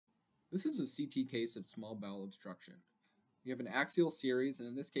This is a CT case of small bowel obstruction. We have an axial series, and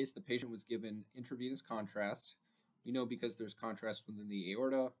in this case, the patient was given intravenous contrast. We know because there's contrast within the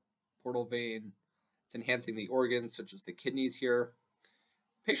aorta, portal vein. It's enhancing the organs, such as the kidneys here.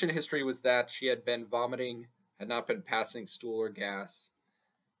 Patient history was that she had been vomiting, had not been passing stool or gas.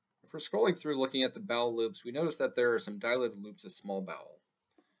 If we're scrolling through looking at the bowel loops, we notice that there are some dilated loops of small bowel.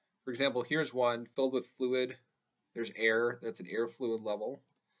 For example, here's one filled with fluid. There's air, that's an air fluid level.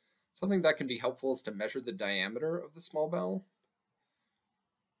 Something that can be helpful is to measure the diameter of the small bowel.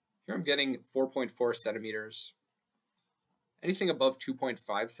 Here I'm getting 4.4 centimeters. Anything above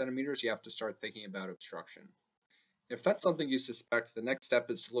 2.5 centimeters, you have to start thinking about obstruction. If that's something you suspect, the next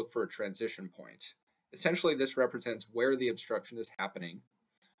step is to look for a transition point. Essentially, this represents where the obstruction is happening.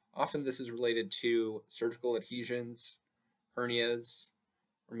 Often this is related to surgical adhesions, hernias,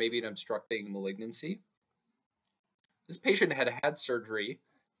 or maybe an obstructing malignancy. This patient had had surgery.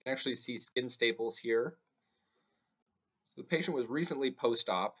 You can actually see skin staples here. So the patient was recently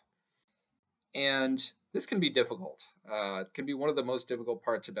post-op, and this can be difficult. It can be one of the most difficult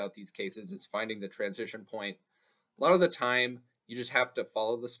parts about these cases is finding the transition point. A lot of the time, you just have to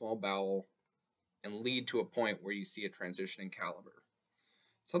follow the small bowel and lead to a point where you see a transition in caliber.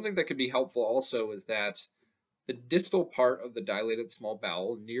 Something that can be helpful also is that the distal part of the dilated small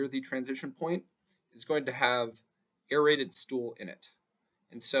bowel near the transition point is going to have aerated stool in it.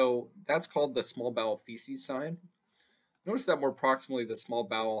 And so that's called the small bowel feces sign. Notice that more proximally, the small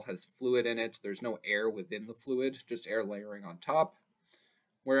bowel has fluid in it. There's no air within the fluid, just air layering on top.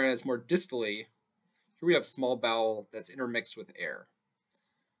 Whereas more distally, here we have small bowel that's intermixed with air.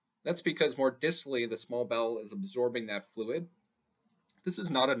 That's because more distally, the small bowel is absorbing that fluid. This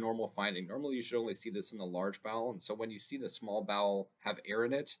is not a normal finding. Normally, you should only see this in the large bowel. And so when you see the small bowel have air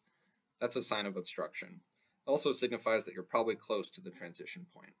in it, that's a sign of obstruction. It also signifies that you're probably close to the transition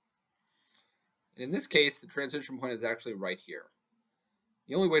point. And in this case, the transition point is actually right here.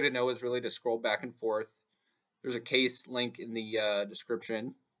 The only way to know is really to scroll back and forth. There's a case link in the description.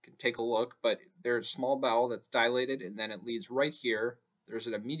 You can take a look, but there's small bowel that's dilated, and then it leads right here. There's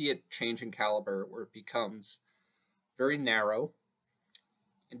an immediate change in caliber where it becomes very narrow.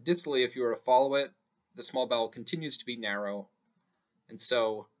 And distally, if you were to follow it, the small bowel continues to be narrow. And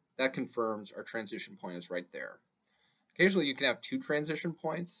so that confirms our transition point is right there. Occasionally, you can have two transition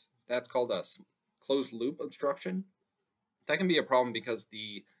points. That's called a closed loop obstruction. That can be a problem because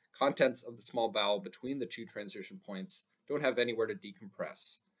the contents of the small bowel between the two transition points don't have anywhere to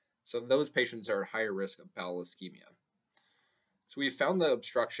decompress. So those patients are at higher risk of bowel ischemia. So we found the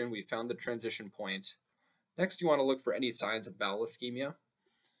obstruction, we found the transition point. Next, you want to look for any signs of bowel ischemia.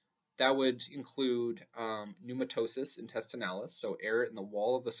 That would include pneumatosis intestinalis, so air in the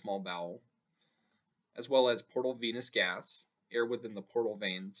wall of the small bowel, as well as portal venous gas, air within the portal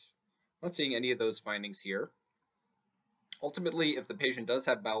veins. I'm not seeing any of those findings here. Ultimately, if the patient does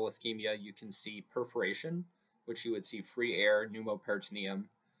have bowel ischemia, you can see perforation, which you would see free air, pneumoperitoneum.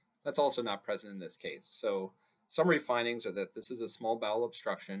 That's also not present in this case. So summary findings are that this is a small bowel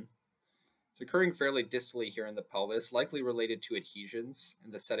obstruction. It's occurring fairly distally here in the pelvis, likely related to adhesions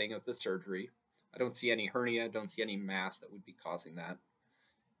in the setting of the surgery. I don't see any hernia, don't see any mass that would be causing that.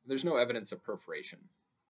 There's no evidence of perforation.